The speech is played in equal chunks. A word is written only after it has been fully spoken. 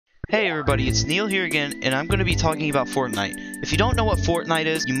Hey everybody, it's Neil here again, and I'm going to be talking about Fortnite. If you don't know what Fortnite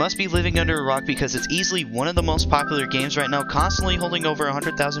is, you must be living under a rock because it's easily one of the most popular games right now, constantly holding over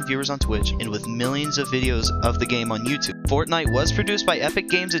 100,000 viewers on Twitch, and with millions of videos of the game on YouTube. Fortnite was produced by Epic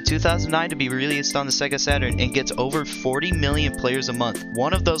Games in 2009 to be released on the Sega Saturn, and gets over 40 million players a month,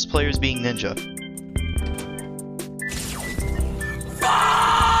 one of those players being Ninja.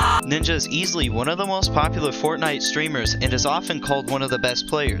 Ninja is easily one of the most popular Fortnite streamers and is often called one of the best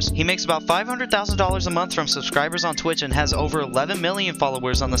players. He makes about $500,000 a month from subscribers on Twitch and has over 11 million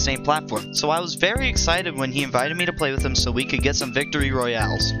followers on the same platform. So I was very excited when he invited me to play with him so we could get some victory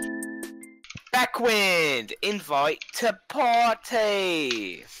royales. Backwind! Invite to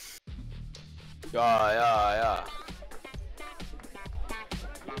party! Yeah.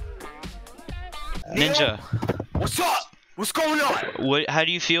 Ninja. What's up? What's going on? How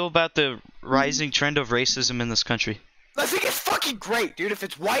do you feel about the rising trend of racism in this country? I think it's fucking great, dude. If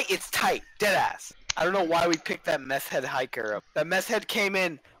it's white, it's tight. Deadass. I don't know why we picked that meth head hiker up. That meth head came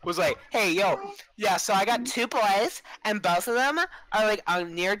in, was like, hey, yo, yeah, so I got 2 boys, and both of them are, like,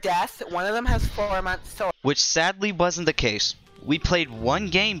 near death. One of them has 4 months to... Which sadly wasn't the case. We played one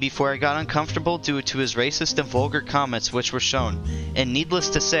game before I got uncomfortable due to his racist and vulgar comments which were shown. And needless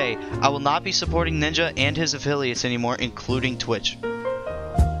to say, I will not be supporting Ninja and his affiliates anymore, including Twitch.